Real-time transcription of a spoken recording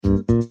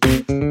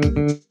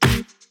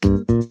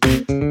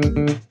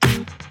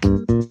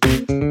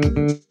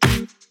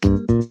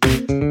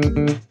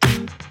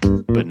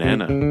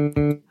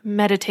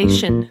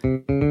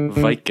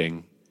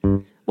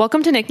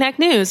Welcome to Knick-Knack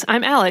News.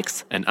 I'm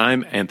Alex. And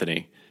I'm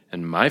Anthony.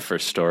 And my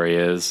first story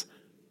is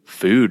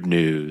food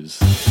news.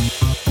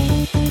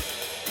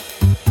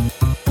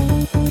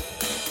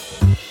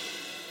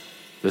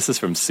 This is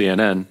from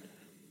CNN.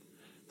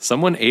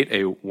 Someone ate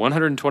a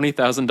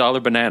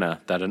 $120,000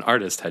 banana that an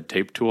artist had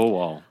taped to a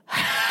wall.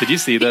 Did you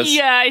see this?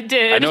 Yeah, I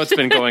did. I know it's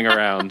been going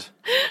around.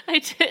 I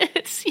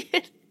did see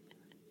it.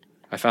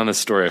 I found this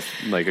story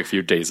like a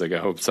few days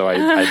ago, so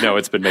I know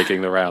it's been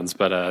making the rounds.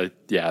 But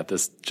yeah,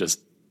 this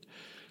just...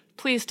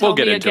 Please tell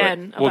me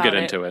again We'll get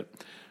into it.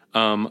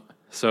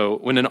 So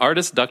when an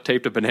artist duct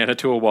taped a banana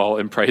to a wall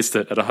and priced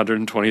it at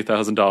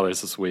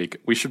 $120,000 this week,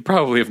 we should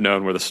probably have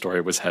known where the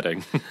story was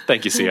heading.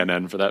 Thank you,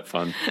 CNN, for that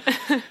fun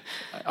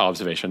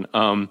observation.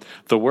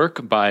 The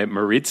work by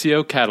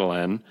Maurizio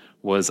Catalan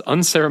was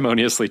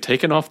unceremoniously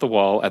taken off the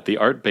wall at the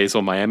Art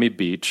Basel Miami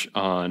Beach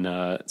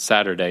on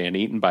Saturday and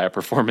eaten by a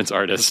performance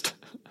artist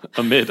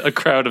amid a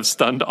crowd of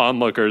stunned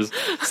onlookers,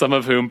 some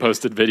of whom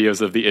posted videos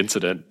of the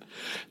incident.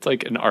 It's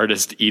like an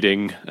artist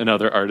eating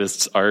another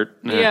artist's art.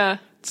 Yeah.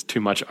 It's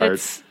too much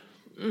art.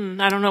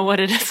 I don't know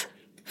what it is.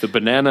 The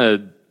banana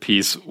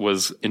piece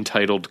was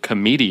entitled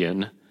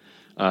Comedian.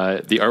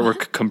 The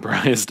artwork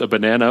comprised a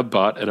banana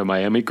bought at a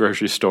Miami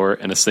grocery store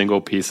and a single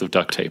piece of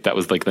duct tape. That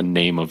was like the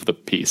name of the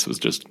piece, was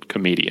just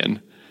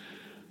Comedian.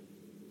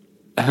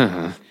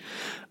 The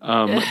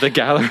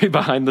gallery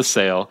behind the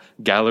sale,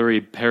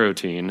 Gallery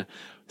Perotine,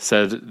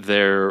 said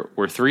there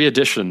were 3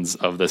 editions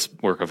of this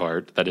work of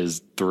art, that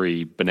is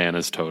 3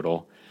 bananas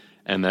total,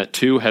 and that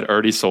 2 had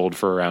already sold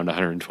for around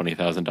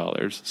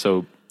 $120,000.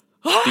 So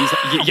these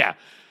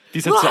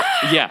had sold.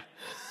 Yeah.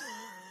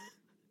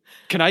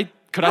 Could I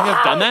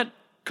have done that?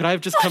 Could I have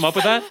just come up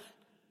with that?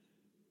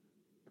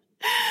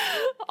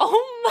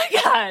 Oh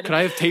my God. Could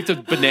I have taped a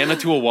banana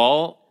to a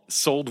wall,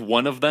 sold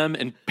one of them,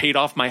 and paid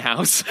off my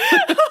house?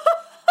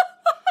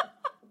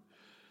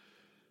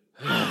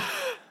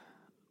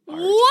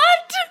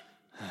 What?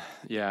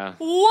 Yeah.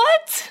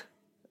 What?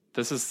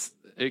 This is...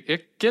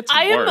 It gets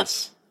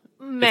worse.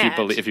 Mad.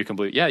 If you can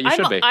believe... Yeah, you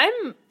should be.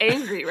 I'm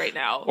angry right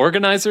now.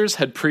 Organizers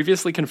had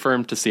previously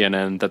confirmed to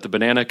CNN that the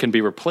banana can be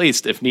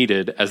replaced if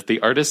needed, as the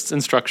artist's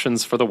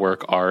instructions for the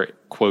work are,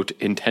 quote,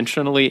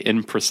 intentionally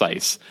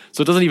imprecise.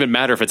 So it doesn't even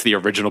matter if it's the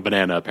original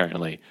banana,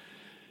 apparently.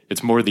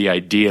 It's more the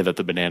idea that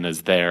the banana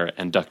is there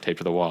and duct taped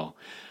to the wall.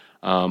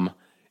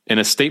 In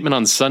a statement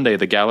on Sunday,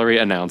 the gallery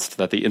announced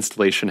that the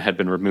installation had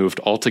been removed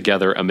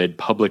altogether amid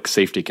public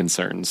safety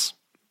concerns.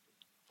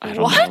 I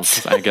don't know.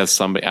 I guess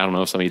I don't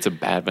know if somebody eats a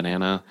bad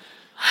banana.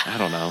 I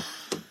don't know.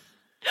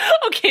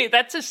 Okay,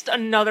 that's just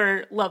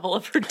another level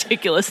of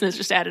ridiculousness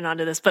just added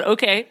onto this, but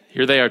okay.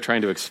 Here they are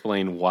trying to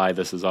explain why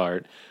this is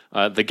art.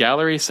 The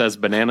gallery says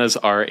bananas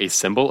are a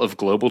symbol of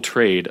global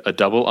trade, a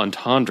double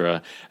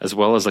entendre, as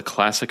well as a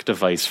classic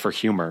device for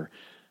humor.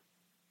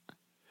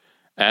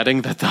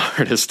 Adding that the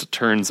artist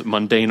turns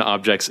mundane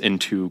objects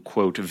into,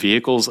 quote,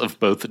 vehicles of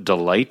both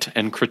delight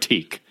and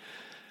critique.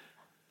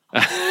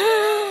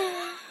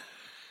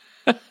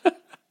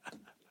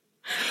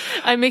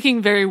 I'm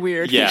making very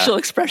weird facial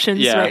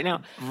expressions right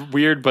now.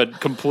 Weird, but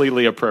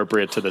completely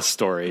appropriate to this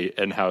story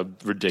and how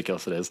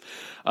ridiculous it is.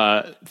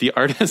 The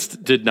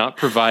artist did not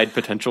provide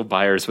potential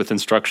buyers with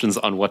instructions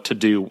on what to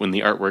do when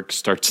the artwork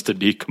starts to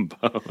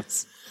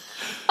decompose.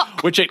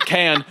 Which it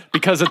can,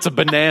 because it's a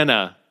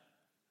banana.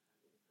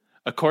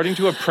 According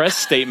to a press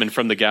statement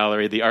from the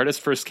gallery, the artist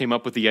first came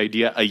up with the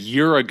idea a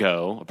year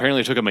ago.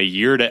 Apparently it took him a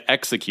year to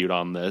execute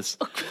on this.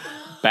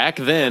 Back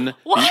then...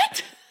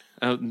 What?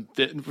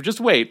 Just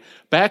wait.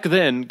 Back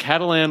then,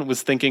 Catalan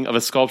was thinking of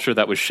a sculpture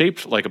that was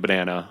shaped like a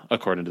banana,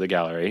 according to the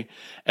gallery.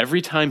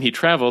 Every time he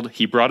traveled,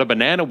 he brought a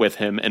banana with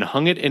him and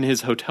hung it in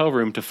his hotel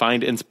room to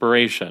find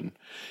inspiration.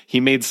 He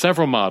made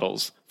several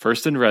models,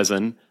 first in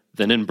resin,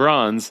 then in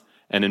bronze,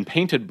 and in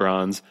painted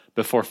bronze,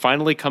 before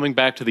finally coming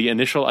back to the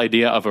initial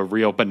idea of a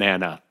real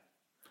banana.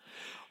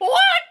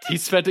 What? He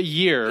spent a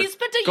year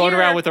going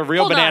around with a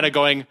real banana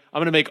going, I'm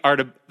going to make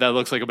art that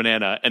looks like a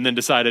banana, and then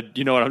decided,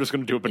 you know what, I'm just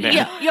going to do a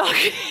banana. Yeah,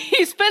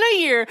 he spent a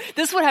year,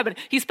 this is what happened,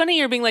 he spent a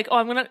year being like,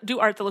 I'm going to do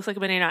art that looks like a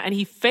banana, and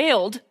he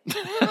failed,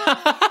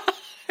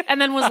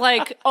 and then was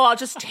like, I'll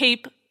just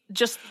tape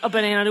just a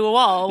banana to a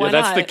wall, why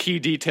that's not? the key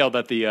detail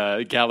that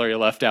the gallery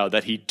left out,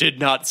 that he did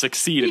not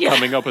succeed in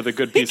coming up with a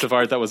good piece of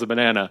art that was a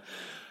banana.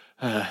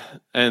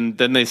 And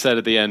then they said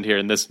at the end here,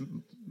 and this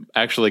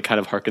actually kind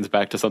of harkens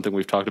back to something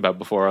we've talked about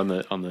before on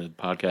the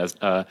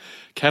podcast.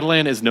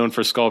 Catalan is known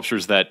for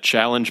sculptures that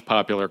challenge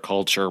popular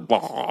culture.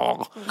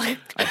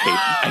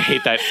 I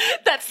hate that.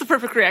 That's the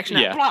perfect reaction.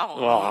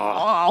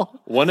 Yeah.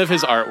 One of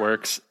his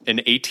artworks, an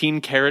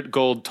 18-karat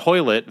gold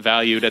toilet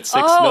valued at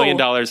 $6 million,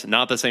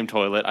 not the same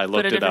toilet. I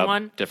looked it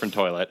up. Different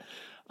toilet.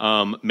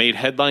 Made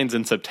headlines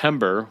in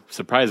September.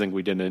 Surprising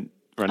we didn't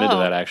run into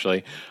that,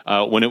 actually.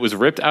 When it was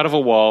ripped out of a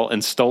wall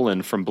and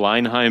stolen from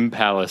Blenheim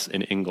Palace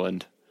in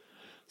England.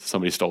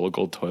 Somebody stole a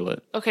gold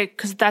toilet. Okay,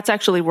 because that's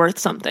actually worth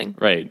something.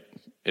 Right.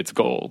 It's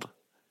gold.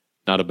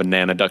 Not a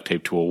banana duct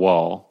taped to a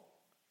wall.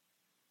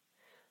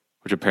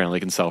 Which apparently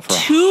can sell for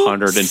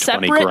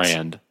 $120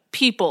 grand.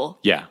 People.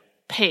 Yeah.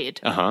 paid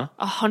Uh-huh.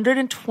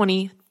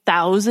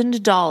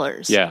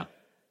 $120,000 Yeah.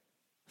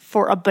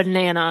 for a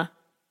banana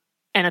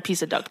and a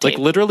piece of duct tape. Like,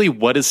 literally,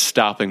 what is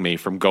stopping me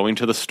from going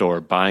to the store,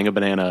 buying a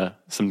banana,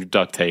 some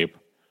duct tape,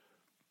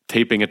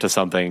 taping it to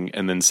something,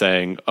 and then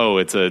saying, "Oh,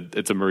 it's a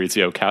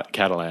Maurizio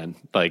Catalan"?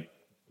 Like,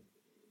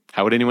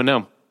 how would anyone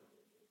know?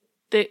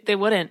 They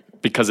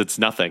wouldn't. Because it's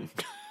nothing.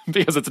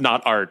 Because it's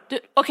not art.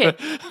 Okay.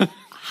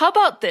 How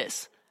about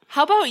this?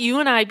 How about you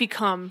and I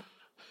become,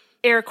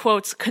 air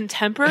quotes,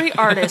 contemporary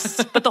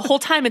artists, but the whole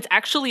time it's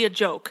actually a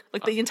joke.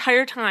 Like, the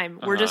entire time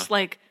we're just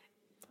like,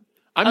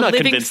 I'm a not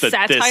living convinced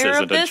that this satire of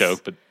isn't a this?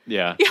 joke, but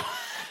yeah.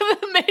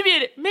 Maybe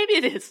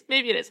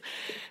it is.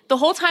 The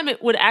whole time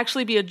it would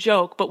actually be a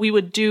joke, but we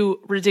would do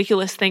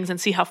ridiculous things and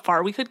see how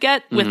far we could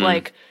get with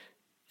like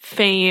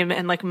fame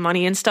and like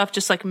money and stuff,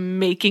 just like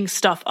making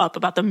stuff up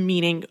about the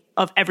meaning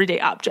of everyday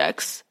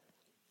objects.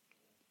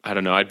 I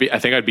don't know. I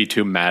think I'd be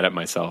too mad at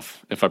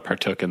myself if I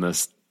partook in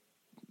this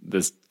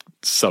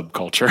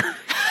subculture.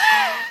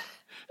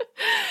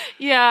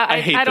 Yeah, I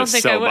hate don't this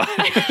think so I would.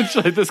 much.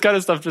 Like, this kind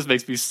of stuff just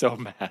makes me so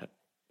mad.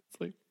 It's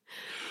like,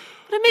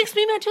 But it makes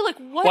me mad too. Like,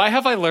 what? why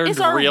have I learned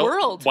is our real?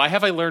 world? Why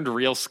have I learned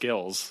real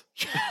skills?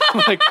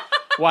 Like,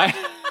 why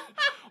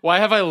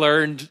have I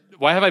learned?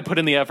 Why have I put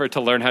in the effort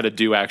to learn how to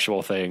do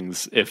actual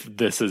things if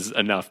this is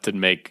enough to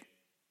make?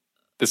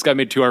 This guy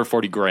made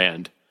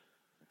 $240,000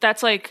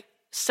 That's like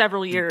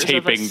several years of a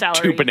taping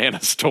salary. 2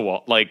 bananas to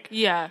wall. Like,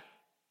 Yeah,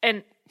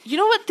 and you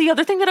know what? The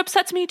other thing that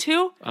upsets me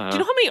too. Do you know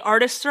how many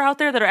artists are out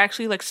there that are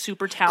actually like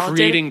super talented,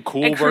 creating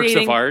cool and works of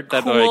creating art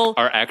that cool, like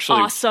are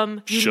actually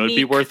awesome, should be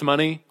unique, worth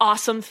money?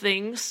 awesome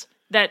things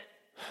that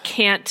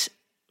can't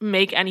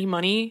make any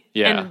money.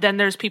 Yeah. And then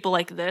there's people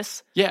like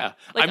this. Yeah,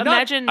 Like,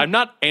 imagine- I'm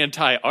not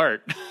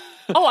anti-art.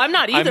 Oh, I'm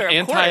not either.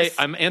 Of course.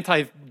 I'm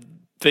anti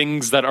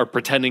things that are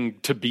pretending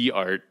to be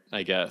art,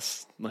 I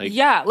guess. Like,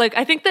 Yeah, like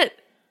I think that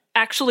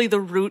actually the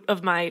root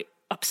of my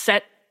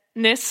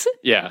upsetness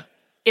yeah,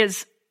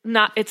 is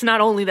not, it's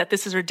not only that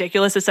this is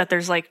ridiculous, it's that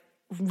there's like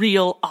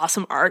real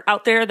awesome art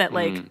out there that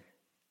like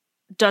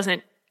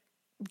doesn't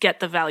get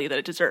the value that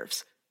it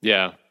deserves.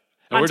 yeah.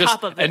 And On we're top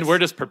just of this. and we're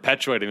just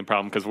perpetuating the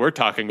problem because we're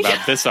talking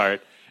about this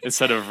art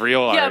instead of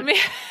real art. Yeah,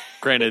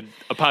 Granted,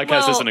 a podcast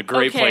Well, isn't a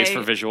great place okay.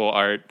 for visual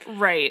art,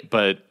 right.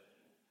 but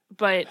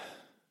But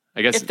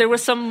I guess if there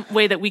was some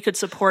way that we could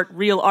support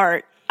real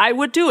art, I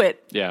would do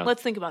it. Yeah.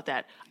 Let's think about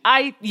that.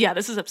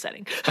 This is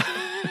upsetting.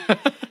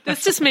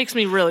 This just makes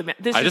me really mad.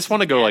 I just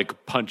want to go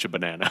like punch a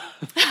banana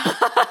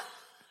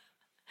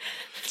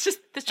this just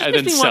and makes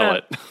then me sell want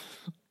it. to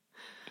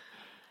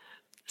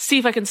see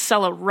if I can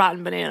sell a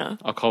rotten banana.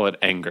 I'll call it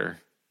anger,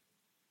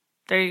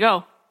 There you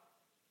go.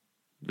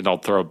 and I'll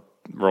throw a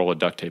roll of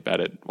duct tape at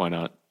it. Why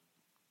not?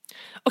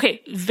 Okay,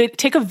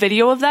 take a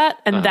video of that,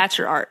 and that's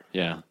your art.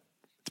 Yeah,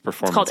 it's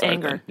performance. It's called art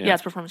anger. then. Yeah,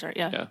 it's performance art.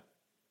 Yeah. yeah.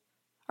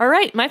 All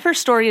right, my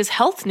first story is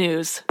health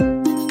news.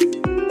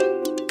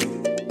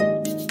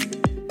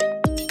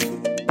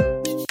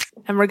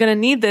 And we're going to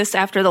need this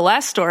after the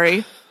last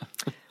story.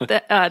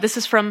 This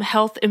is from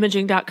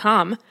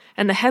healthimaging.com.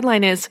 And the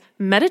headline is,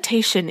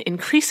 Meditation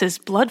Increases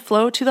Blood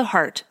Flow to the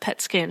Heart,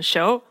 PET Scans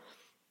Show.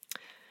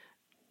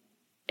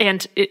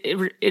 And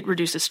it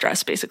reduces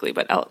stress, basically,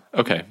 but I'll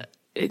Okay.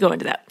 go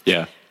into that.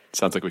 Yeah.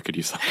 Sounds like we could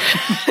use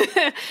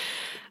that.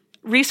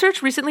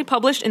 Research recently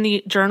published in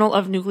the Journal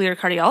of Nuclear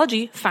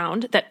Cardiology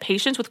found that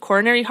patients with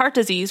coronary heart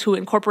disease who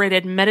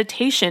incorporated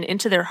meditation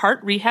into their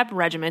heart rehab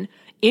regimen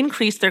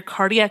increased their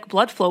cardiac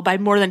blood flow by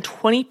more than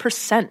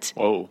 20%.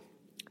 Whoa.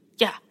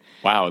 Yeah.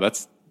 Wow,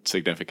 that's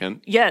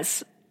significant.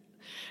 Yes.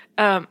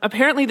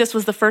 Apparently, this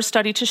was the first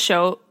study to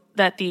show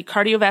that the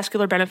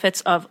cardiovascular benefits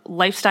of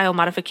lifestyle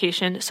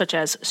modification, such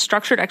as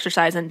structured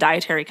exercise and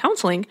dietary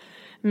counseling,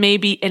 may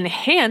be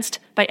enhanced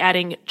by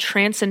adding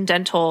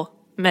transcendental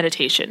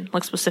meditation,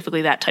 like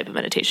specifically that type of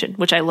meditation,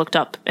 which I looked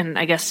up, and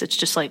I guess it's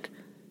just like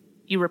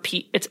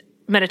it's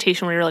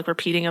meditation where you're like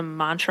repeating a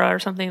mantra or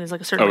something. There's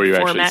like a certain Oh, where you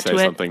actually format say to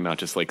it. something, not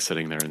just like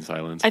sitting there in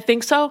silence. I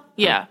think so.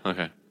 Yeah.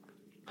 Okay.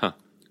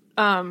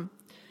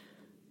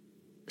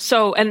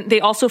 So, and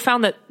they also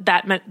found that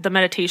the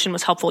meditation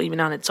was helpful even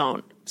on its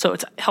own. So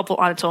it's helpful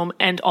on its own,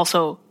 and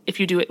also if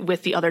you do it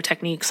with the other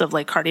techniques of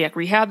like cardiac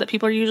rehab that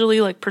people are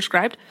usually like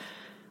prescribed.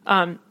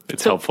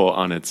 It's helpful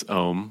on its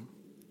own.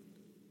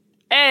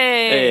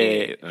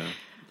 Hey! Hey.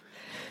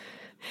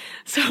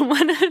 So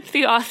one of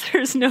the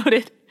authors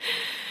noted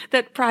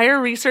that prior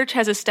research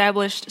has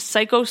established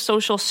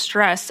psychosocial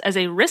stress as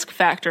a risk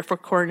factor for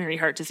coronary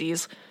heart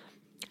disease.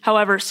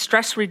 However,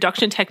 stress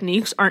reduction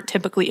techniques aren't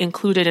typically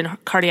included in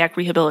cardiac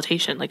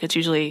rehabilitation. Like it's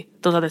usually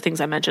those other things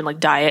I mentioned, like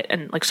diet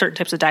and like certain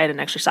types of diet and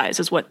exercise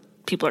is what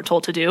people are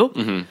told to do.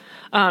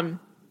 Mm-hmm.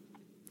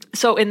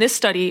 So in this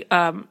study,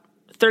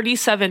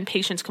 37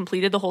 patients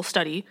completed the whole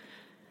study,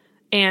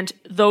 and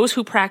those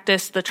who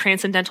practiced the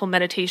transcendental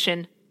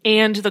meditation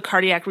and the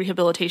cardiac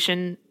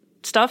rehabilitation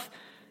stuff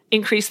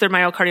increased their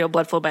myocardial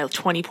blood flow by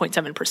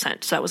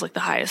 20.7%. So that was like the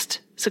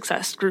highest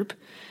success group.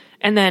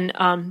 And then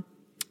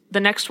the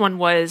next one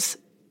was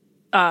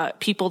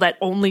people that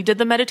only did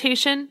the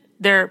meditation.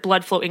 Their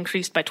blood flow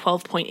increased by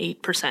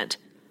 12.8%.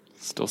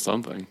 Still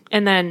something.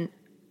 And then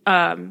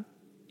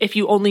if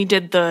you only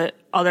did the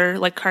other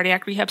like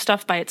cardiac rehab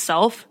stuff by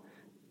itself,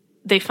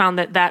 they found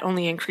that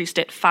only increased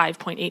it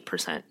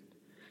 5.8%.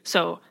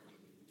 So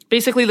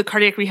basically the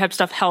cardiac rehab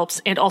stuff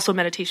helps, and also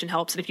meditation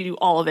helps. And if you do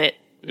all of it,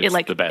 it's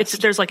the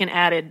best. There's like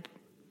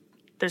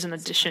there's an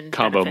addition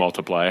combo benefit.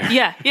 Multiplier.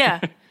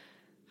 Yeah.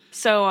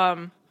 So,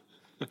 and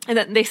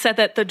then they said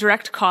that the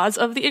direct cause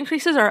of the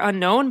increases are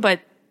unknown,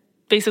 but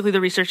basically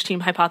the research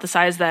team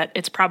hypothesized that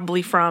it's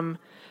probably from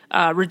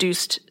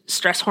reduced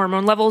stress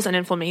hormone levels and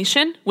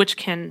inflammation, which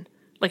can,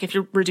 like if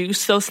you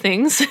reduce those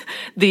things,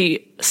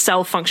 the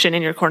cell function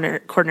in your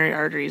coronary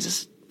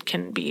arteries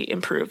can be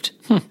improved.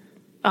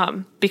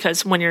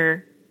 Because when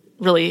you're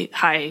really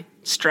high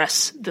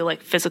stress, the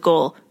like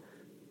physical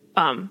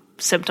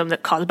symptom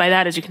that caused by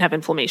that is you can have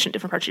inflammation in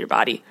different parts of your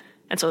body.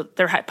 And so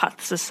they have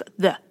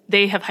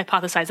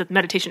hypothesized that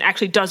meditation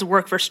actually does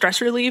work for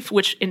stress relief,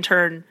 which in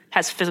turn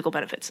has physical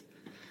benefits.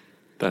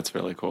 That's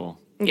really cool.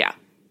 Yeah.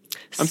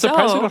 I'm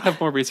surprised we don't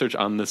have more research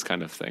on this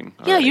kind of thing.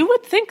 Yeah, you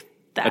would think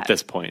that. At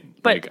this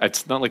point. But like,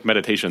 it's not like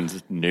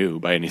meditation's new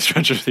by any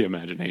stretch of the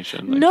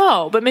imagination. Like,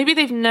 no, but maybe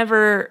they've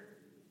never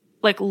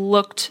like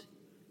looked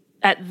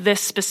at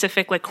this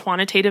specific like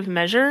quantitative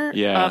measure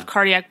of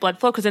cardiac blood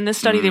flow. Because in this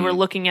study, they were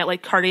looking at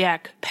like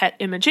cardiac PET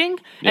imaging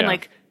and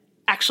like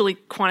actually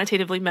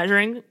quantitatively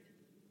measuring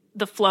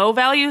the flow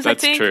values.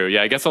 That's I think. true.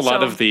 Yeah, I guess a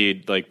lot of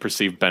the like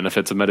perceived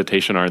benefits of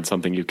meditation aren't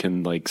something you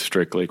can like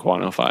strictly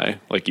quantify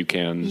like you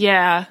can.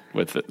 Yeah.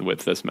 With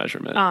this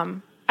measurement.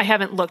 I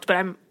haven't looked,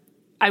 but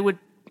I would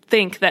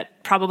think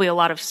that probably a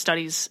lot of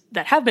studies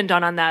that have been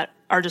done on that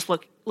are just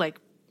like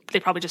they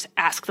probably just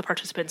ask the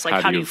participants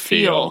like how do you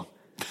feel?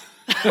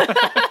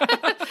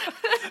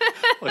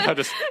 Like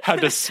how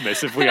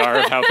dismissive we are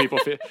of how people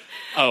feel.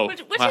 Oh,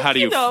 which how is, do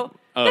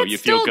you? You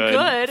feel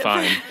good.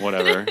 Fine,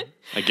 whatever.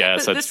 I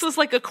guess this was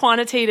like a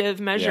quantitative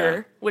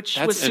measure, which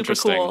was super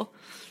cool.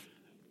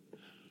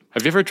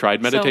 Have you ever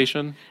tried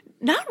meditation?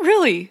 Not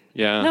really.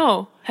 Yeah.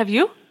 No. Have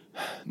you?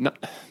 No.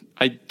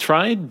 I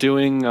tried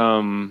doing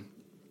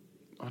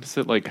what is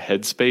it, like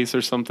Headspace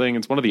or something?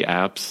 It's one of the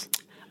apps.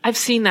 I've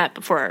seen that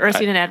before, or I've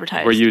seen it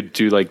advertised. Where you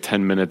do like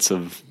 10 minutes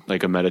of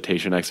like a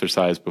meditation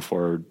exercise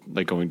before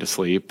like going to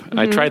sleep.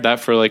 I tried that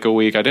for like a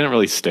week. I didn't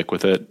really stick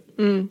with it.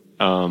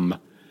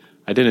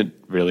 I didn't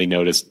really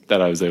notice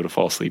that I was able to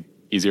fall asleep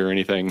easier or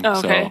anything. Oh,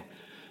 okay. So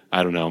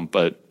I don't know,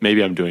 but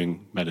maybe I'm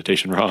doing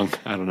meditation wrong.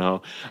 I don't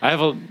know. I have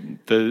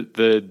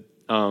the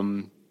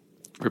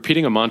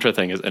repeating a mantra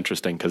thing is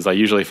interesting because I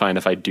usually find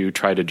if I do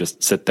try to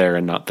just sit there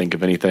and not think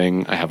of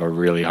anything, I have a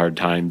really hard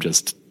time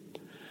just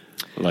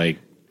like.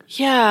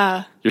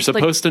 Yeah. You're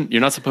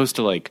not supposed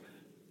to like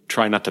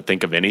try not to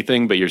think of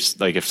anything, but you're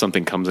like, if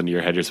something comes into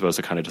your head, you're supposed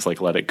to kind of just like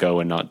let it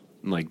go and not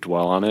like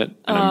dwell on it.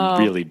 And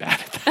I'm really bad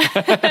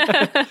at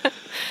that.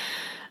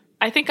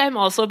 I think I'm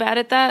also bad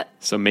at that.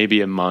 So maybe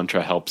a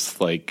mantra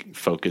helps like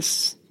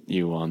focus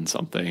you on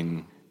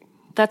something.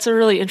 That's a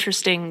really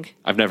interesting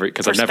I've never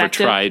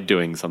tried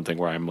doing something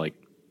where I'm like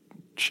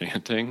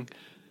chanting.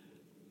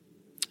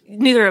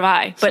 Neither have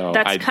I, but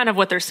that's kind of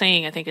what they're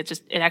saying. I think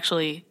it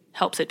actually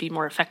helps it be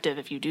more effective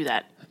if you do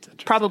that.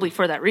 Probably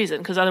for that reason,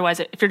 because otherwise,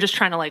 if you're just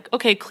trying to like,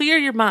 okay, clear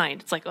your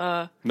mind, it's like,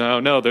 no,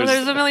 there's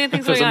a million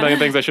things. There's a million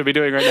things I should be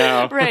doing right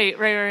now.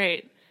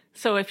 Right.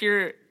 So if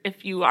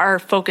you are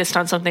focused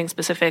on something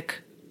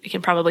specific, it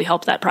can probably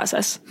help that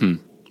process.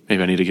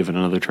 Maybe I need to give it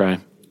another try.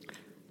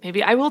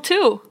 Maybe I will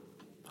too.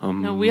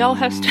 No, we all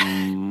have.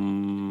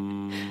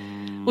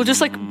 We'll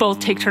just like both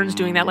take turns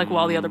doing that, like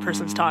while the other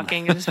person's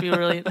talking, and just be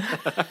really.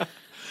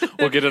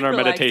 We'll get in our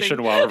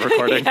meditation while we're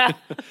recording. Yeah.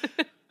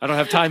 I don't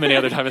have time any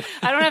other time.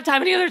 I don't have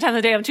time any other time of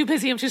the day. I'm too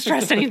busy. I'm too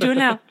stressed. I need to do it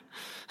now.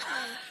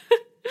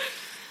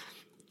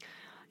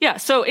 Yeah.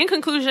 So in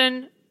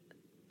conclusion,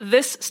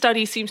 this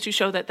study seems to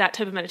show that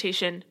type of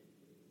meditation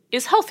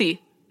is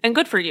healthy and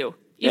good for you,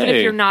 even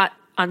if you're not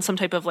on some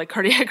type of like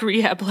cardiac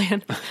rehab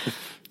plan.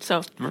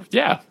 So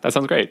yeah, that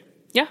sounds great.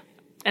 Yeah.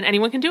 And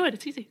anyone can do it.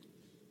 It's easy.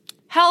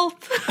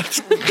 Health.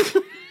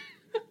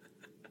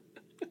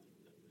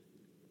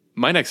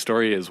 My next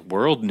story is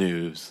world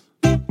news.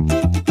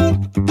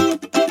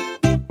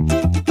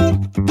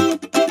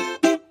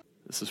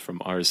 This is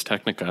from Ars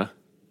Technica.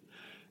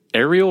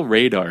 Aerial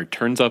radar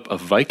turns up a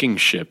Viking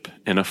ship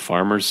in a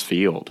farmer's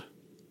field.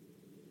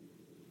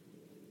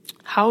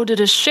 How did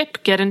a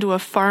ship get into a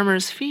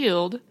farmer's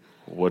field?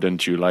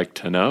 Wouldn't you like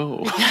to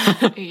know?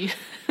 I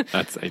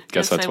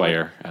guess that's why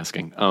you're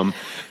asking.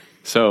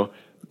 So,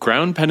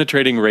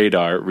 ground-penetrating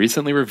radar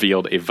recently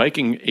revealed a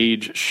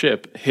Viking-age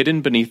ship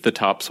hidden beneath the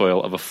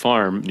topsoil of a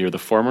farm near the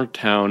former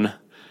town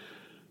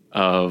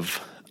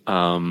of...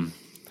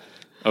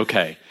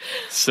 Okay,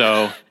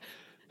 so...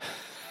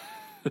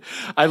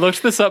 I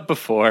looked this up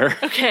before.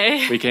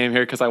 Okay. We came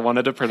here because I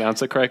wanted to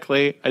pronounce it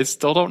correctly. I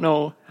still don't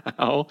know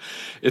how.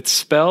 It's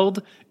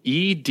spelled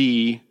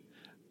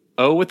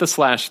E-D-O with a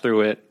slash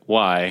through it,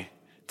 Y.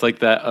 It's like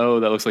that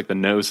O that looks like the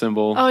no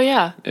symbol. Oh,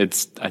 yeah. I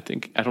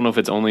don't know if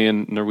it's only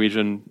in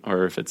Norwegian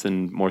or if it's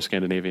in more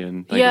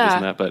Scandinavian languages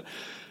than that, but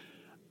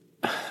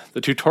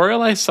the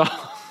tutorial I saw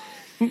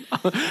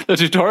The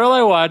tutorial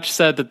I watched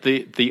said that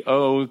the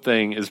O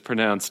thing is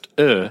pronounced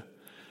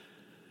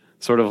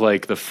sort of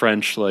like the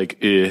French like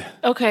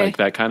Okay. like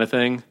that kind of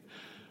thing.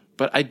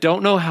 But I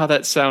don't know how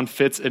that sound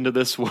fits into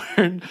this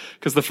word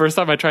because the first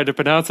time I tried to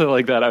pronounce it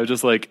like that, I was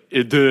just like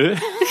Maybe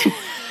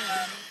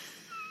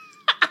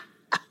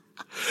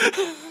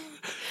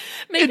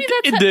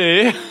that's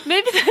idui.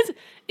 Maybe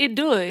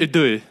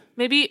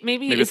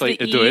is it's like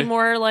the idui. E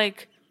more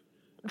like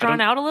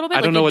drawn out a little bit?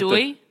 I don't like know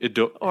idui?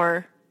 what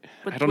Or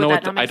I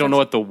don't know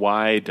what the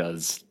Y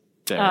does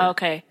there. Oh,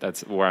 okay.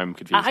 That's where I'm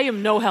confused. I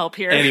am no help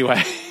here.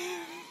 Anyway.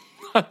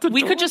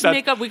 we could just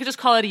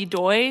call it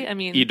idoi. I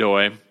mean,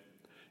 Idoi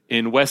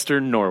in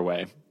Western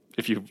Norway.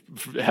 If you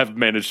have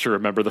managed to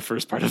remember the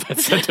first part of that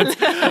sentence,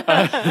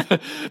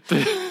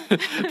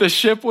 the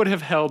ship would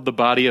have held the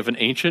body of an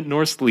ancient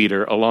Norse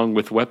leader along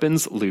with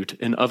weapons, loot,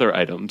 and other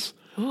items.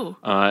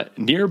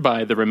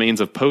 Nearby, the remains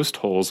of post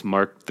holes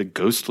marked the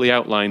ghostly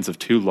outlines of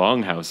two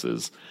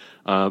longhouses.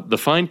 The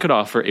find could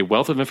offer a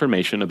wealth of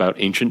information about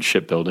ancient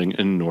shipbuilding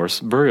and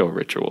Norse burial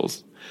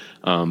rituals.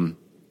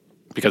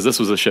 Because this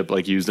was a ship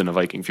like used in a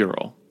Viking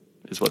funeral,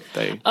 is what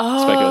they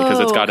speculate,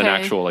 because it's got an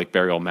actual like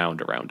burial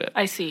mound around it.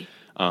 I see.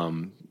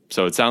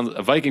 So it sounds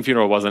a Viking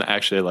funeral wasn't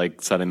actually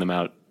like setting them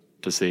out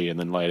to sea and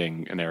then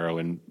lighting an arrow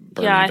and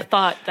burning. Yeah, I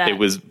thought that it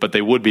was, but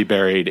they would be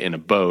buried in a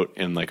boat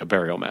in like a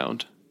burial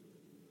mound.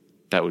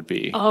 That would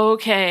be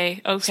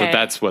okay. So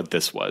that's what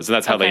this was. And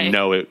that's how they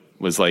know it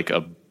was like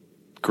a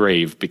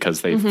grave,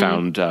 because they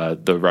found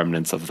the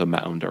remnants of the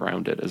mound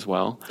around it as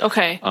well.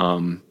 Okay.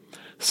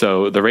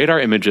 So the radar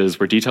images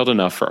were detailed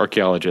enough for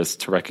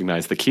archaeologists to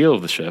recognize the keel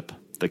of the ship,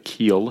 the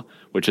keel,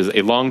 which is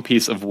a long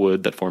piece of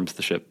wood that forms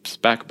the ship's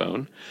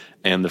backbone,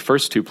 and the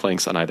first two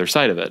planks on either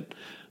side of it.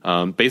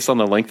 Based on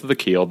the length of the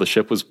keel, the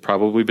ship was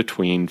probably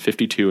between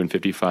 52 and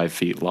 55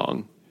 feet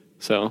long.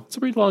 So it's a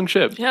pretty long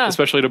ship,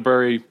 especially to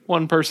bury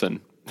one person.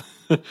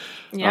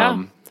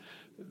 Yeah.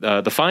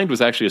 The find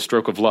was actually a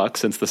stroke of luck,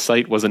 since the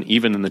site wasn't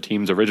even in the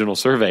team's original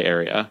survey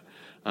area.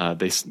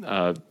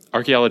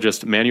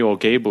 Archaeologist Manuel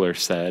Gabler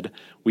said,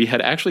 "We had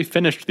actually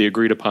finished the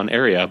agreed-upon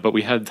area, but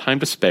we had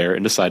time to spare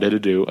and decided to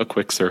do a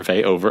quick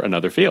survey over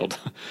another field."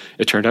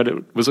 It turned out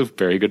it was a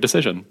very good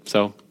decision.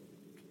 So,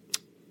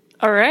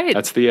 all right,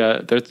 that's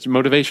that's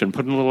motivation.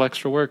 Put in a little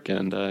extra work,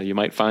 and you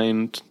might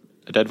find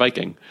a dead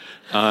Viking.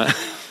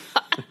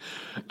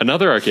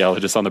 Another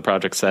archaeologist on the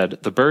project said,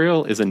 "The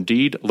burial is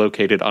indeed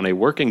located on a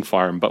working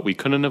farm, but we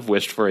couldn't have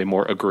wished for a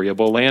more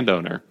agreeable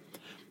landowner."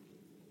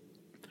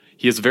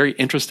 He is very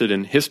interested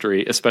in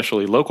history,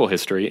 especially local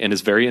history, and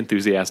is very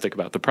enthusiastic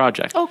about the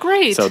project. Oh,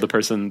 great. So the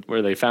person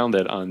where they found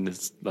it on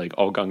is like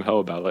all gung-ho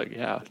about like,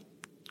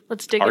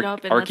 let's dig it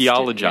up and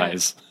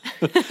archaeologize.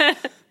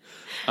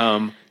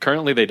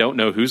 Currently, they don't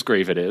know whose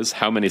grave it is,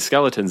 how many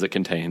skeletons it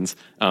contains.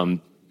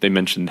 They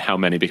mentioned how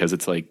many because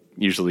it's like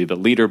usually the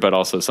leader, but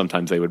also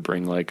sometimes they would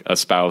bring like a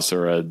spouse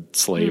or a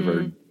slave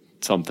or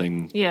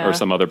something or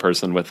some other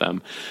person with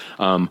them,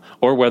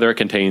 or whether it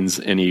contains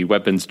any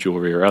weapons,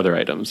 jewelry, or other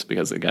items,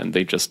 because again,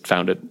 they just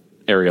found it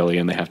aerially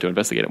and they have to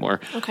investigate it more.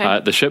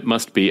 Okay. The ship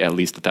must be at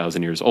least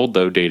 1,000 years old,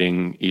 though,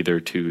 dating either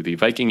to the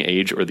Viking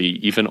Age or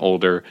the even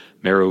older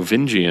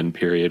Merovingian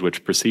period,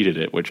 which preceded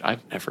it, which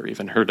I've never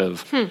even heard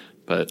of.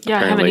 But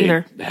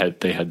apparently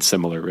they had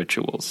similar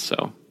rituals.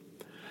 So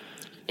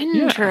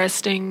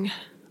interesting.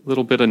 A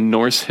little bit of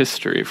Norse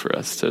history for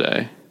us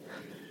today.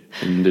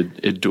 And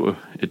idui.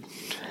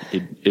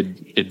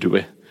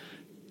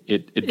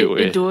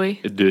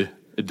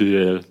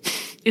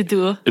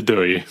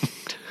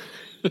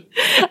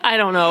 I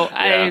don't know.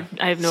 I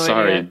have no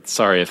idea.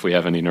 Sorry if we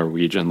have any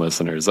Norwegian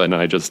listeners. I know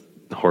I just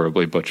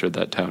horribly butchered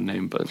that town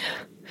name, but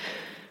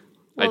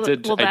I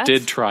did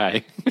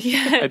try.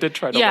 I did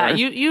try to learn.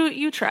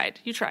 You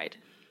tried.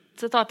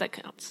 It's a thought that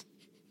counts.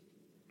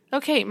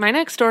 Okay, my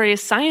next story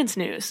is science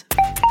news.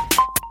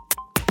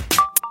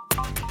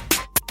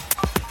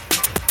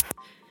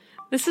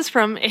 This is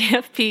from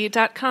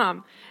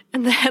AFP.com,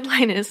 and the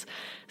headline is,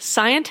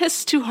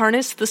 "Scientists to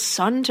harness the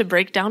sun to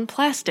break down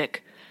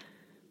plastic."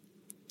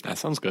 That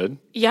sounds good.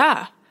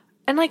 Yeah.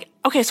 And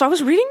so I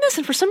was reading this,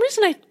 and for some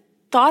reason I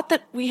thought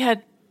that we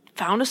had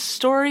found a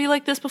story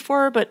like this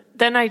before, but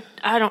then I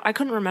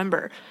couldn't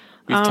remember.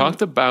 We've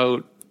talked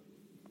about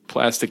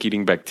plastic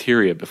eating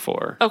bacteria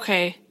before.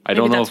 Okay. I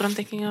don't know that's what I'm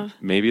thinking of.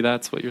 Maybe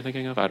that's what you're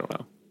thinking of? I don't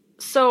know.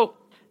 So,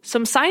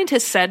 some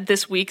scientists said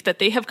this week that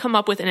they have come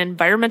up with an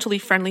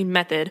environmentally friendly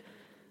method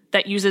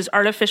that uses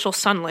artificial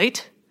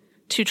sunlight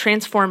to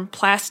transform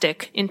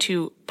plastic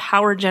into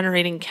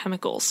power-generating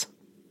chemicals.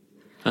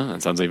 Oh,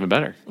 that sounds even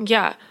better.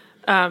 Yeah.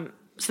 So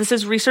this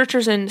is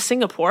researchers in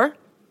Singapore,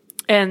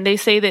 and they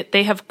say that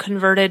they have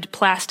converted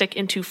plastic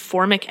into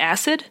formic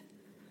acid,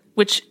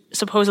 which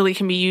supposedly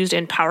can be used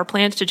in power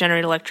plants to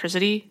generate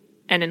electricity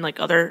and in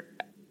other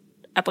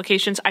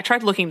applications. I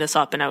tried looking this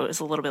up, and I was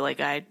a little bit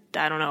I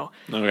don't know.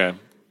 Okay.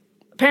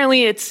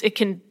 Apparently, it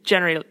can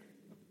generate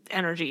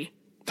energy.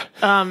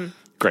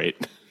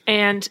 Great.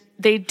 And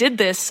they did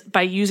this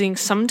by using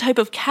some type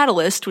of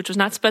catalyst, which was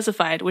not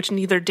specified, which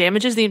neither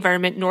damages the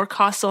environment nor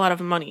costs a lot of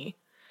money.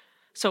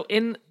 So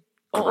in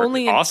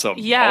awesome.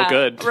 Yeah. All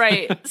good.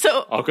 Right.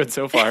 So All good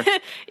so far.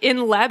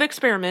 in lab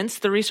experiments,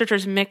 the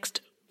researchers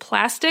mixed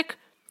plastic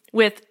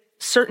with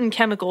certain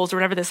chemicals or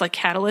whatever this like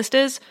catalyst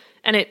is,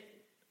 and it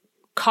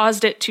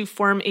caused it to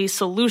form a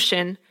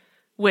solution,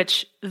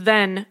 which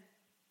then,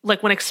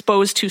 like when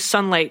exposed to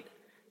sunlight,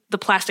 the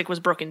plastic was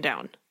broken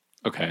down.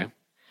 Okay.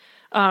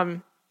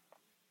 And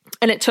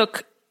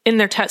in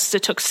their tests,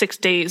 it took 6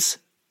 days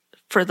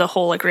for the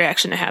whole like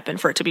reaction to happen,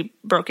 for it to be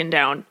broken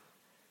down.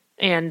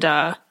 And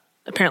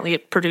apparently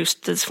it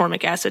produced this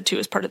formic acid too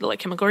as part of the like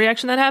chemical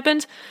reaction that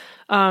happened.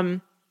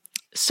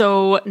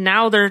 So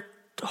now they're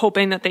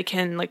hoping that they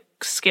can like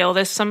scale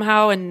this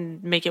somehow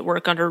and make it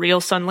work under real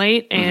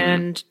sunlight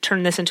and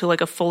turn this into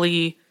like a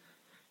fully,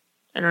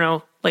 I don't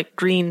know, like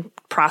green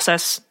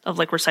process of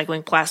like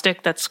recycling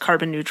plastic that's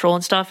carbon neutral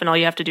and stuff. And all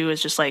you have to do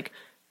is just like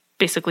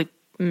basically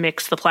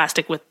mix the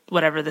plastic with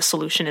whatever the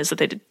solution is that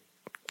they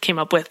came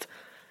up with,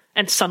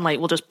 and sunlight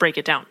will just break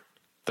it down.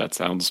 That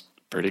sounds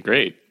pretty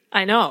great.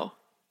 I know.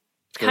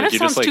 Kind of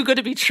sounds too good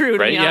to be true,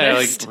 to be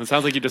honest. Like, it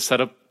sounds like you just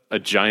set up a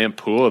giant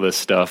pool of this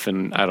stuff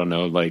in, I don't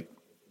know, like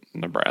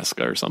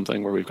Nebraska or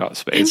something where we've got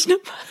space. I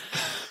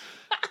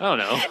don't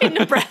know. In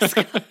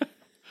Nebraska.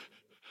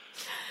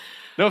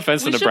 No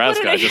offense to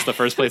Nebraska, just the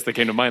first place that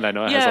came to mind. I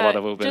know it has a lot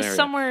of open area. Just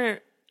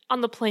somewhere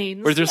on the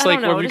plains. Where there's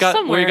like where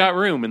you got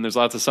room and there's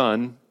lots of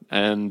sun,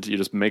 and you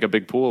just make a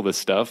big pool of this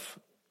stuff,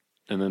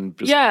 and then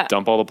just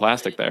dump all the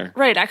plastic there.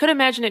 Right. I could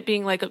imagine it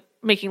being like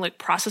making like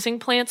processing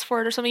plants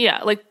for it or something.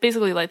 Yeah, like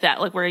basically like that,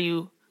 like where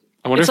you.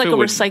 It's like a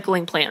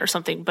recycling plant or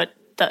something, but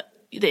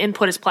the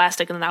input is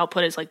plastic and then the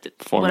output is like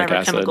whatever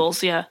acid.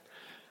 Chemicals. Yeah.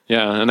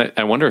 Yeah, and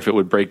I wonder if it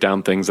would break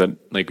down things that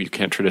like you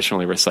can't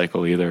traditionally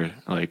recycle either,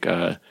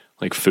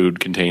 like food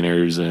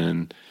containers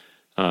and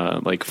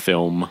like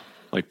film,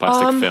 like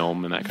plastic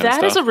film and that kind of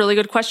stuff. That is a really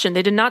good question.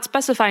 They did not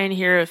specify in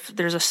here if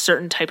there's a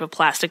certain type of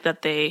plastic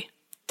that they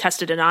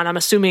tested it on. I'm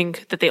assuming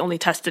that they only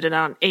tested it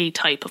on a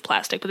type of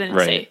plastic, but they didn't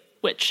say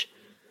which.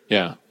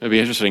 Yeah, it'd be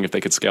interesting if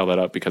they could scale that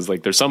up, because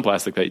like there's some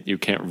plastic that you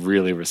can't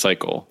really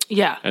recycle.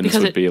 Yeah, and this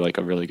would be like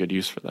a really good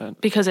use for that.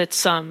 Because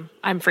it's I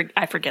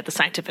forget the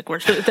scientific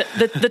word.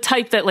 The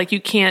type that like you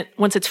can't,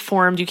 once it's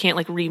formed, you can't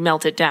like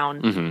remelt it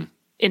down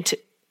into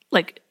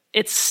like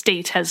its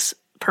state has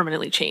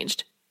permanently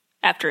changed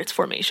after its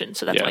formation.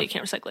 So that's why you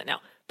can't recycle it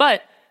now.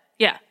 But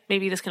yeah,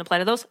 maybe this can apply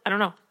to those. I don't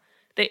know.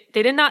 They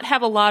did not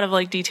have a lot of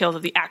like details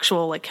of the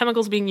actual like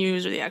chemicals being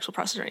used or the actual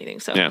process or anything.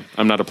 So yeah,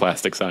 I'm not a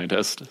plastic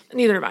scientist.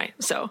 Neither am I.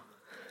 So,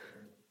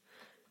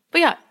 but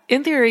yeah,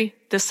 in theory,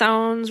 this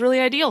sounds really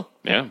ideal.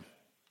 Yeah,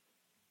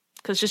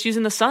 because just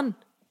using the sun,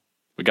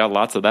 we got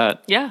lots of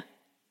that. Yeah,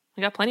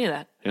 we got plenty of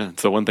that. Yeah,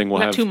 it's the one thing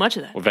we'll have too much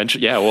of that.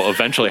 Eventually, we'll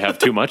eventually have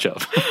too much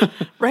of.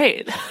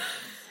 Right.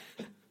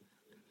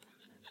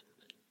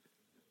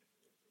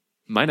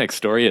 My next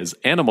story is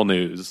animal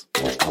news.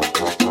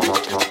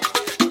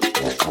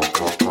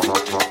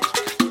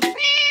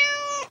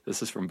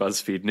 This is from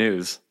BuzzFeed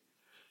News.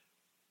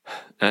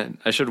 And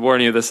I should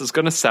warn you, this is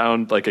going to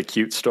sound like a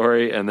cute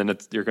story, and then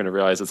you're going to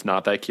realize it's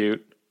not that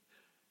cute.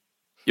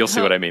 You'll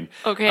see what I mean.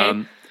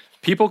 Okay.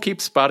 People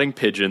keep spotting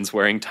pigeons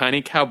wearing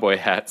tiny cowboy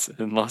hats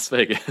in Las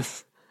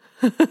Vegas.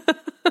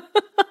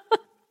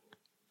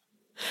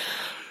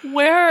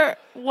 Where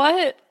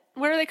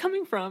are they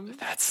coming from?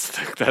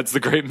 That's the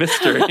great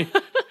mystery.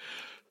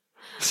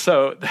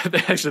 So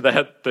actually,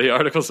 the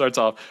article starts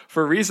off,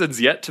 for reasons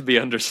yet to be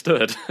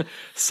understood,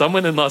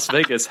 someone in Las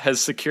Vegas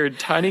has secured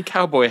tiny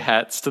cowboy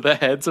hats to the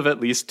heads of at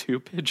least 2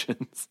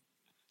 pigeons.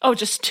 Oh,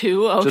 just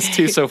 2? Okay. Just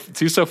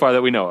two so far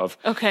that we know of.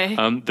 Okay.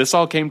 This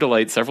all came to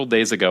light several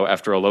days ago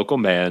after a local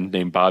man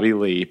named Bobby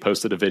Lee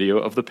posted a video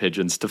of the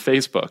pigeons to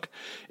Facebook.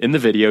 In the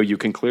video, you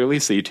can clearly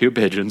see 2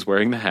 pigeons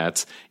wearing the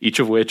hats, each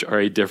of which are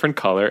a different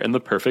color and the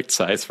perfect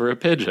size for a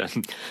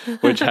pigeon,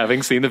 which,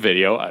 having seen the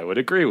video, I would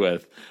agree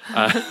with.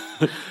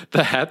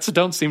 The hats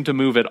don't seem to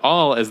move at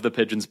all as the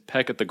pigeons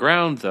peck at the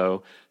ground,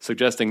 though,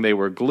 suggesting they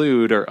were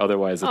glued or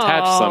otherwise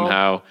attached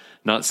somehow,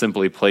 not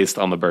simply placed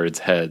on the birds'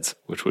 heads,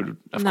 which would,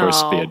 of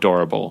course, be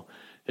adorable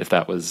if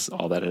that was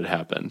all that had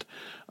happened.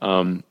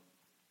 From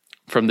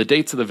the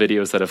dates of the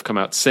videos that have come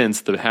out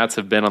since, the hats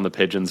have been on the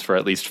pigeons for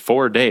at least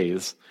 4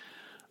 days,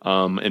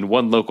 and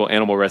one local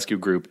animal rescue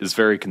group is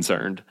very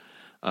concerned.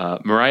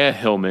 Mariah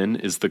Hillman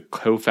is the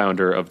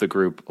co-founder of the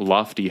group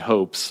Lofty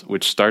Hopes,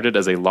 which started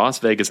as a Las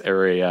Vegas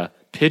area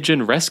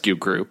pigeon rescue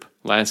group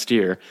last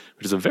year,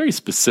 which is a very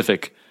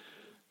specific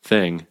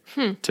thing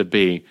to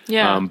be.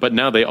 Yeah. But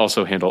now they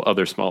also handle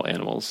other small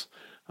animals.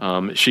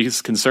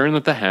 She's concerned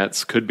that the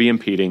hats could be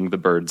impeding the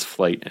birds'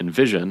 flight and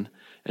vision,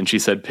 and she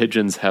said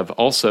pigeons have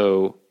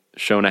also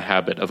shown a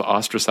habit of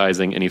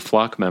ostracizing any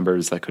flock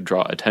members that could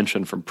draw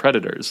attention from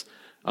predators,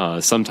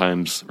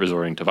 sometimes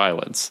resorting to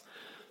violence.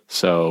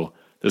 So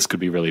this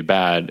could be really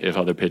bad if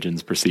other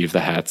pigeons perceive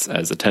the hats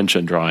as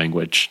attention drawing,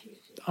 which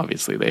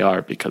obviously they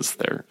are because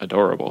they're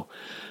adorable.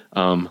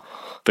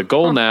 The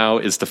goal now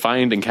is to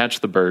find and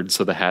catch the birds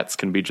so the hats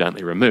can be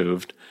gently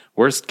removed.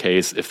 Worst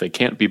case, if they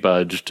can't be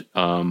budged,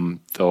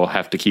 they'll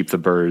have to keep the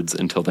birds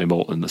until they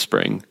molt in the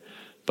spring.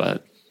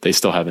 But they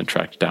still haven't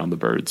tracked down the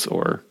birds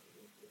or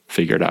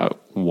figured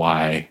out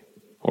why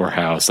or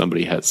how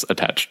somebody has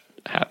attached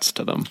hats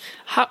to them.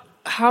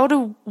 How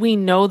do we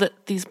know that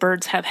these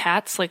birds have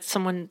hats? Like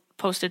someone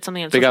posted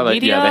something on social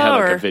media? Yeah, they had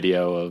like a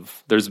video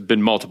of, there's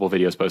been multiple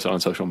videos posted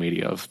on social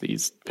media of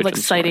these pigeons like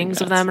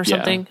sightings of them or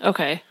something? Yeah.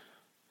 Okay.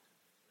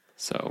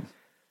 So.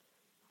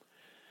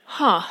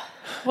 Huh.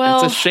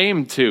 Well. It's a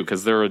shame too,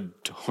 because they're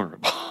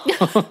adorable.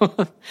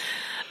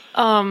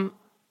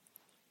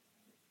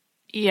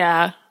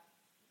 Yeah.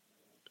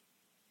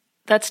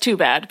 That's too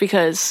bad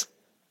because,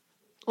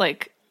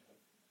 like,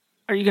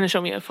 are you going to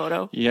show me a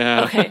photo?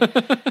 Yeah. Okay.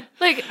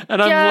 Like,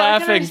 and I'm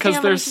laughing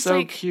because they're so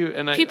like, cute.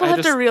 And people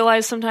have to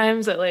realize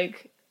sometimes that,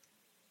 like,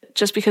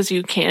 just because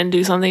you can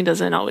do something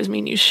doesn't always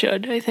mean you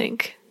should, I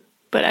think.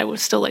 But I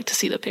would still like to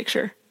see the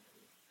picture.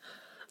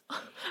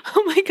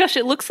 Oh my gosh,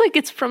 it looks like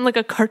it's from like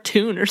a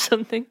cartoon or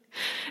something.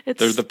 They're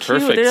the perfect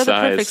size. They're the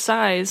perfect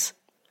size.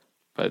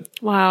 But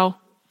wow.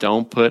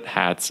 Don't put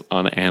hats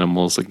on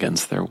animals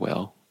against their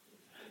will.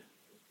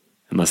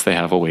 Unless they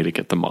have a way to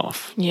get them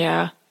off.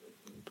 Yeah.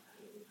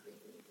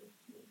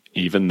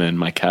 Even then,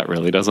 my cat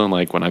really doesn't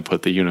like when I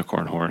put the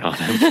unicorn horn on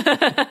him.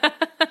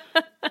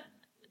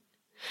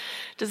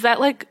 Does that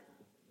like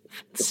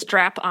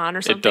strap on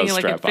or something? It does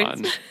strap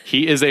on.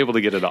 He is able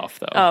to get it off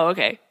though. Oh,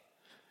 okay.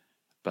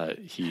 But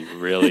he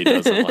really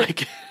doesn't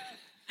like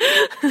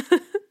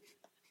it.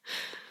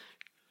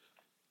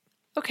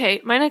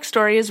 Okay, my next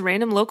story is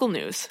random local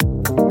news.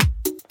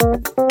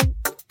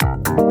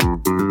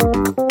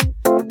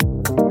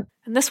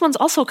 And this one's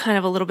also kind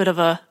of a little bit of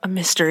a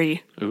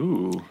mystery.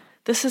 Ooh.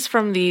 This is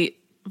from the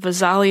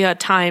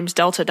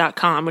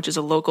VisaliaTimesDelta.com, which is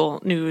a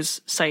local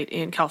news site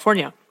in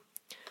California.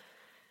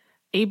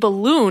 A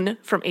balloon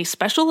from a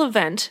special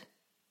event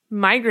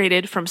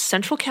migrated from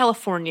Central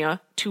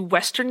California to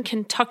Western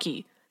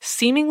Kentucky,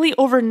 seemingly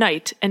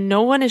overnight, and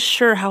no one is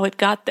sure how it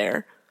got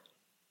there.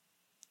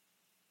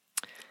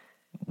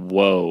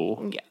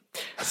 Whoa. Yeah.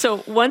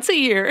 So once a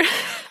year,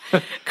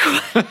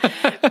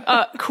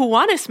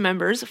 Kiwanis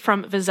members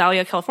from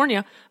Visalia,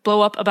 California,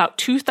 blow up about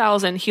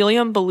 2,000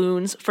 helium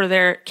balloons for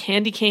their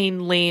Candy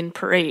Cane Lane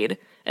parade,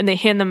 and they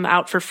hand them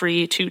out for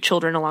free to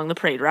children along the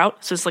parade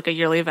route. So it's like a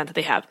yearly event that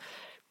they have.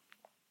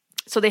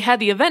 So they had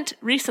the event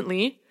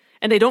recently,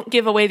 and they don't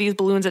give away these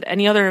balloons at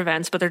any other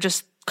events, but they're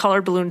just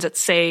colored balloons that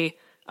say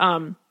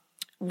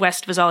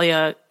West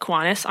Visalia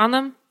Kiwanis on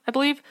them, I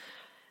believe.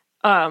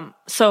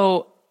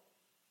 So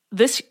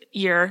this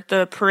year,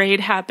 the parade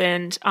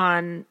happened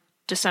on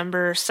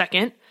December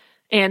 2nd.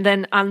 And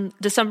then on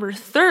December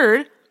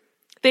 3rd,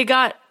 they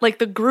got, like,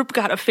 the group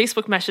got a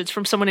Facebook message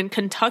from someone in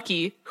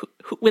Kentucky who,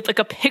 with, like,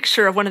 a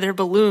picture of one of their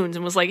balloons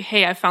and was like,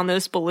 hey, I found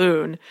this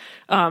balloon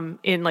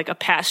in, like, a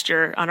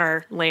pasture on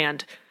our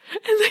land.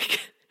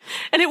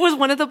 And it was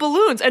one of the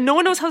balloons. And no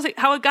one knows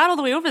how it got all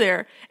the way over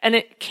there. And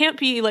it can't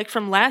be, like,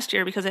 from last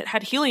year because it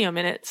had helium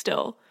in it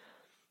still.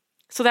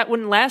 So that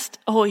wouldn't last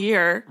a whole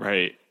year.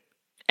 Right.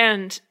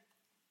 And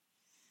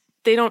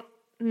they don't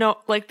know,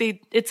 like, they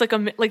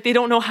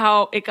don't know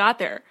how it got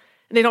there.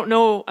 And they don't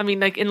know, I mean,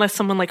 like, unless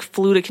someone, like,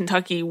 flew to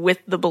Kentucky with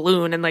the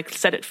balloon and, like,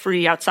 set it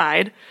free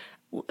outside,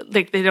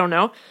 like, they don't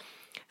know.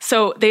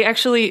 So they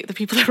actually, the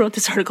people that wrote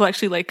this article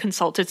actually, like,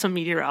 consulted some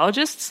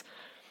meteorologists.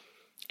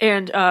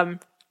 And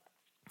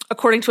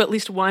according to at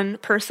least one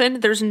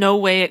person, there's no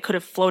way it could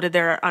have floated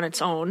there on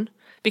its own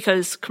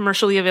because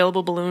commercially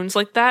available balloons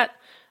like that,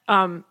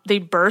 they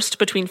burst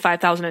between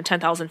 5,000 and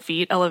 10,000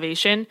 feet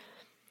elevation.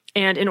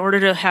 And in order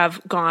to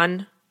have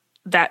gone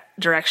that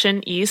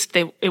direction east,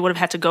 it would have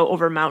had to go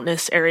over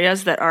mountainous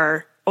areas that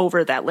are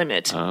over that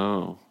limit.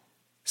 Oh.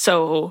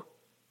 So.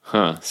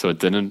 So it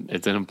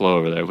didn't blow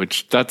over there,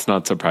 which that's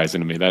not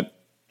surprising to me. That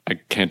I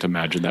can't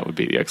imagine that would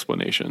be the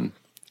explanation.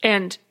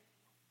 And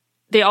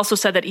they also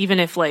said that even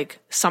if, like,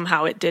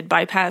 somehow it did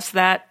bypass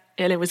that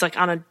and it was, like,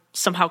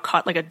 somehow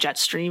caught, like, a jet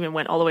stream and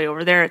went all the way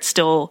over there, it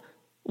still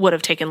would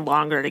have taken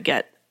longer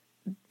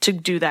to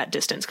do that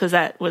distance because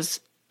it was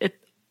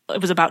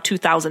about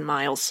 2,000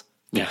 miles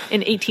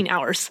in 18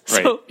 hours.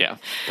 Right. So, yeah.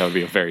 That would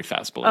be a very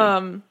fast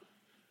balloon.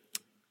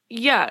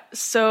 Yeah.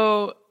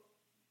 So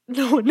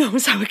no one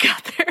knows how it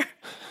got there.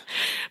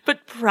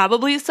 But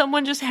probably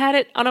someone just had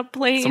it on a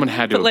plane. Someone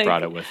had to have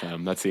brought it with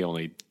them. That's the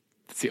only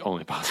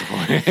possible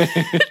way.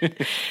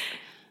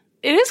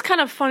 It is kind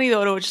of funny,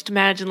 though, to just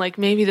imagine, like,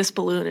 maybe this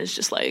balloon is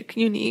just, like,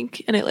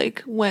 unique and it,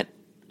 like, went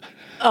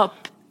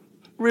up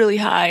really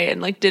high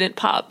and, like, didn't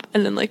pop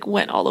and then, like,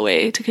 went all the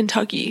way to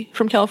Kentucky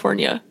from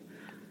California.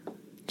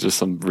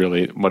 Just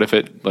what if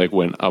it, like,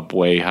 went up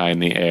way high in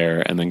the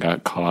air and then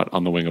got caught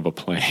on the wing of a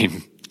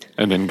plane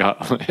and then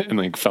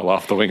like, fell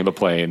off the wing of the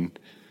plane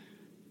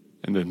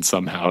and then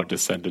somehow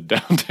descended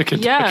down to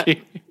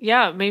Kentucky?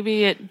 Yeah,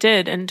 maybe it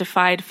did and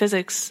defied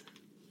physics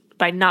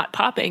by not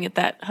popping at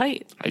that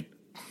height. I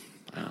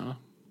don't know.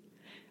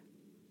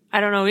 I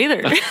don't know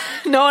either.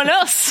 No one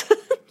knows.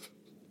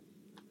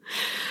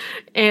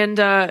 And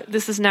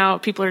this is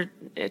now,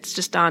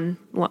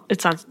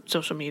 it's on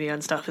social media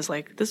and stuff, is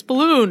like, this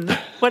balloon,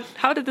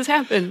 how did this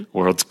happen?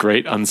 World's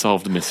great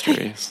unsolved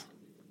mysteries.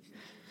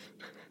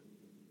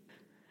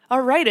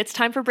 All right, it's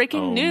time for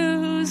breaking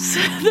news.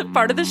 The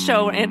part of the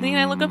show where Anthony and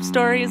I look up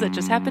stories that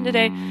just happened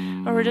today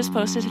or were just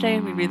posted today,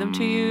 and we read them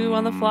to you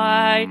on the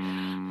fly.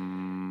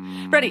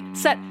 Ready,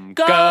 set,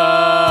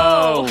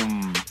 go!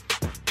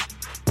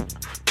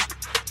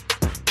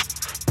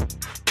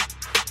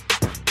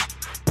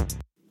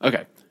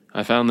 Okay,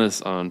 I found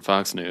this on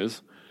Fox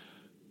News.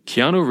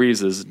 Keanu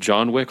Reeves'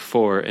 John Wick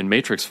 4 and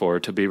Matrix 4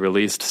 to be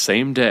released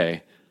same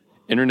day.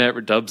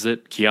 Internet dubs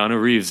it Keanu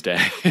Reeves Day.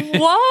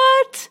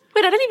 What?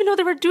 Wait, I didn't even know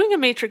they were doing a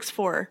Matrix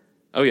 4.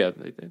 Oh, yeah.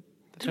 Did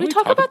we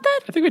talk about that?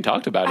 I think we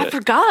talked about it. I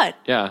forgot.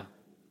 Yeah.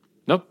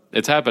 Nope,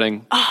 it's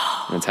happening.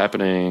 Oh. It's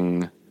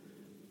happening,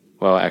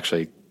 well,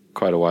 actually,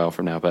 quite a while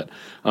from now. But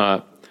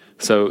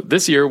so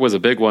this year was a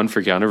big one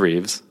for Keanu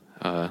Reeves,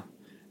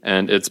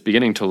 and it's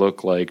beginning to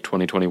look like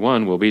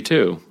 2021 will be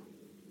too.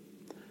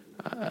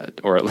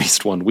 Or at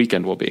least one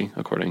weekend will be,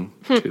 according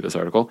to this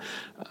article.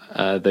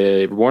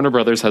 The Warner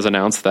Brothers has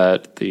announced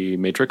that the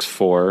Matrix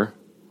 4,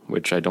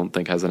 which I don't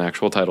think has an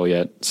actual title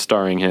yet,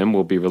 starring him,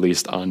 will be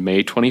released on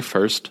May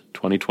 21st,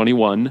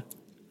 2021.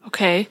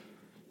 Okay.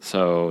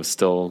 So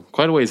still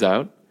quite a ways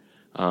out.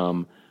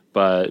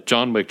 But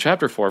John Wick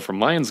Chapter 4 from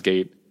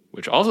Lionsgate,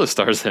 which also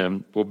stars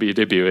him, will be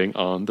debuting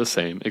on the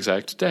same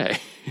exact day.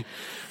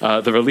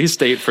 The release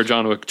date for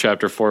John Wick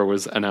Chapter 4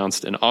 was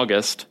announced in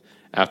August,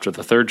 after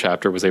the third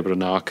chapter was able to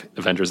knock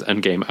Avengers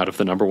Endgame out of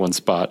the #1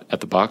 spot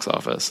at the box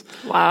office.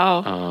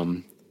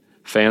 Wow.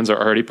 Fans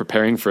are already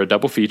preparing for a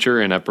double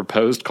feature and have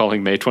proposed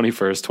calling May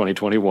 21st,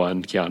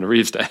 2021 Keanu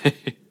Reeves Day.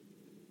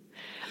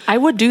 I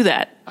would do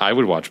that. I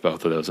would watch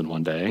both of those in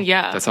one day.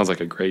 Yeah. That sounds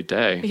like a great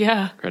day.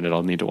 Yeah. Granted,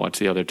 I'll need to watch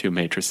the other two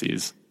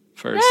Matrices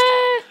first.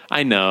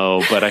 I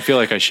know, but I feel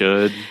like I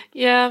should.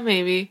 Yeah,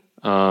 maybe.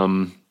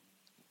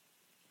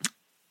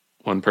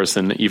 One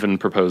person even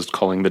proposed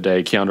calling the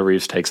day Keanu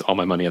Reeves takes all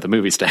my money at the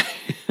movies day,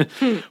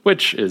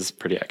 which is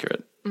pretty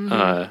accurate.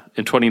 Mm-hmm.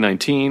 In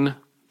 2019,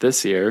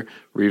 this year,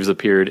 Reeves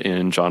appeared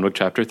in John Wick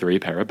Chapter 3,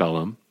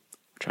 Parabellum,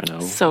 which I know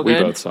we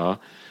both saw.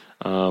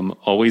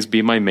 Always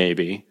Be My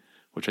Maybe,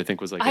 which I think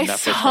was like a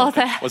Netflix saw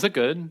movie. that. Was it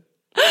good?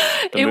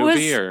 It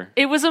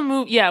was a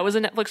movie. Yeah, it was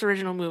a Netflix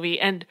original movie,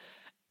 and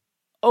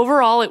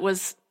overall, it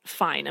was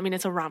fine. I mean,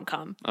 it's a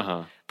rom-com,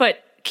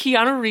 but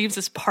Keanu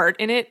Reeves' part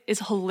in it is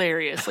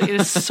hilarious. Like,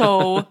 it is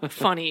so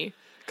funny.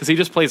 Because he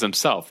just plays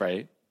himself,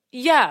 right?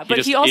 Yeah, but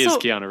he also is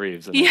Keanu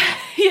Reeves.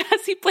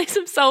 Yes, he plays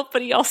himself,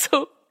 but he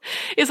also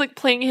is like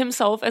playing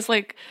himself as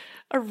like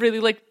a really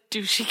like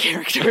douchey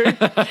character,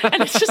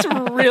 and it's just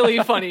really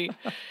funny.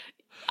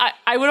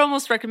 I would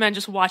almost recommend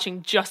just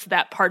watching just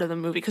that part of the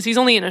movie because he's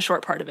only in a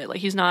short part of it. Like,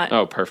 he's not.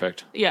 Oh,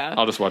 perfect. Yeah,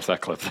 I'll just watch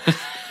that clip.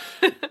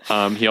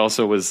 He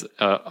also was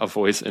a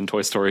voice in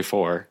Toy Story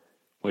 4.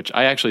 Which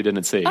I actually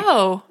didn't see.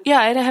 Oh, yeah,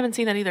 I haven't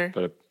seen that either.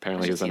 But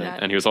apparently he was in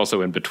it. And he was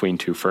also in Between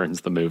Two Ferns,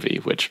 the movie,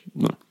 which...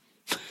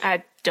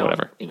 I don't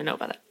even know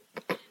about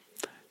it.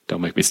 Don't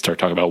make me start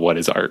talking about what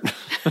is art.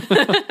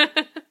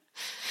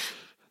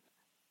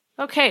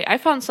 Okay, I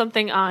found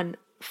something on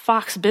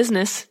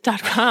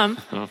foxbusiness.com.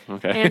 Oh,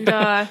 okay.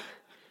 And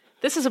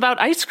this is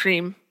about ice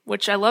cream,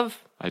 which I love.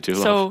 I do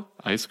love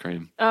ice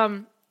cream.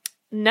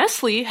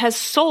 Nestle has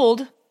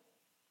sold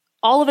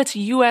all of its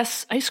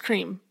U.S. ice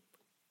cream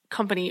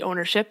company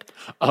ownership.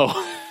 Oh.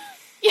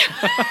 Yeah.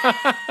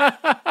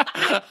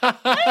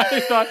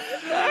 I thought,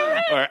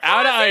 we're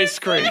out of ice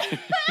cream.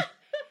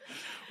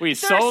 We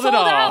sold it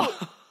all. Out.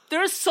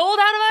 They're sold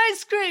out of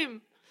ice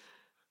cream.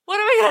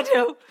 What are we going to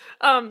do?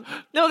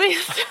 No,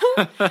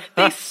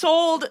 they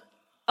sold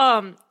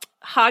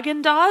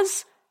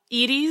Haagen-Dazs,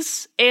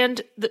 Edy's,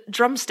 and the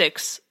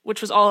Drumsticks, which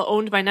was all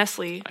owned by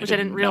Nestle, which I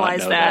didn't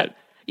realize that.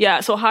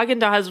 Yeah, so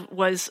Haagen-Dazs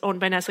was owned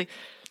by Nestle.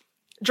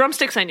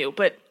 Drumsticks I knew,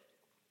 but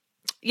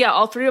yeah,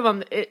 all three of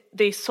them,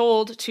 they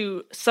sold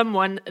to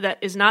someone that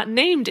is not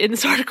named in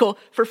this article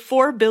for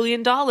 $4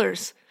 billion.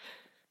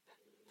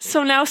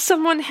 So now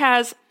someone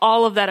has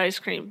all of that ice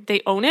cream.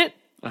 They own it.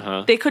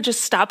 They could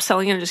just stop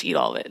selling it and just eat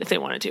all of it if they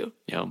wanted to.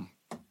 Yum.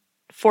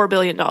 $4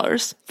 billion.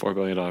 $4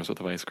 billion worth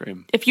of ice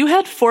cream. If you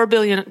had $4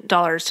 billion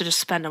to just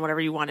spend on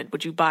whatever you wanted,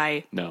 would you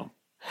buy? No.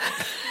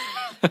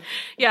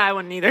 Yeah, I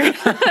wouldn't either.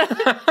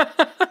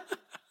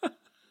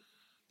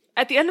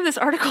 At the end of this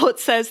article, it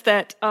says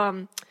that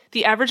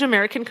the average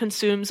American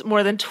consumes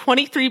more than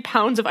 23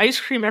 pounds of ice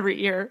cream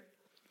every year.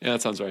 Yeah,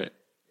 that sounds right.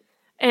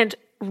 And,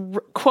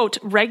 quote,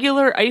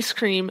 regular ice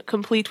cream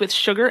complete with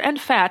sugar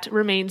and fat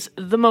remains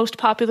the most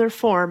popular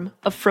form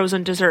of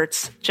frozen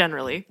desserts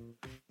generally.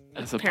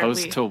 As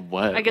opposed to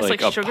what? I guess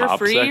like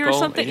sugar-free or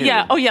something? Ew.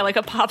 Yeah. Oh, yeah, like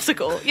a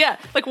popsicle. Yeah.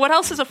 Like, what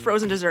else is a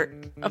frozen dessert?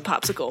 A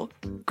popsicle.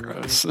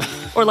 Gross.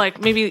 Or like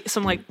maybe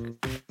some like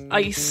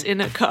ice in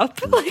a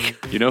cup.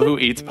 Like, you know who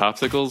eats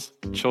popsicles?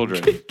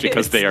 Children.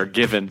 Because they are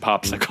given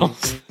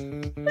popsicles.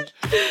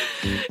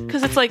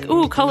 Because it's like,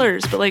 ooh,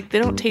 colors, but like they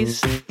don't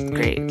taste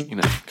great,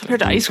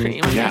 compared to ice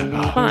cream. Like, yeah. Come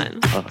on.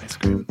 I love ice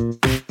cream.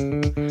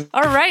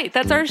 All right,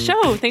 that's our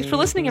show. Thanks for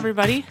listening,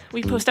 everybody.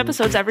 We post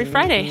episodes every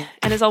Friday.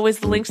 And as always,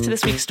 the links to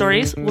this week's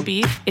stories will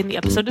be in the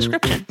episode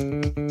description.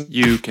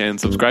 You can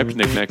subscribe to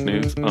Knick-Knack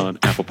News on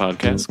Apple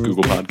Podcasts,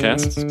 Google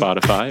Podcasts,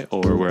 Spotify,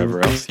 or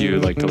wherever else you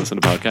like to listen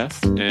to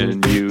podcasts.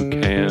 And you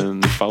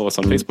can follow us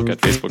on Facebook at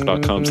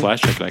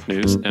facebook.com/Knick-Knack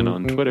News and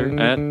on Twitter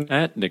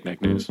at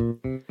Knick-Knack News.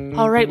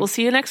 All right, we'll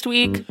see you next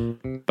week.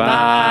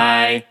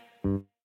 Bye.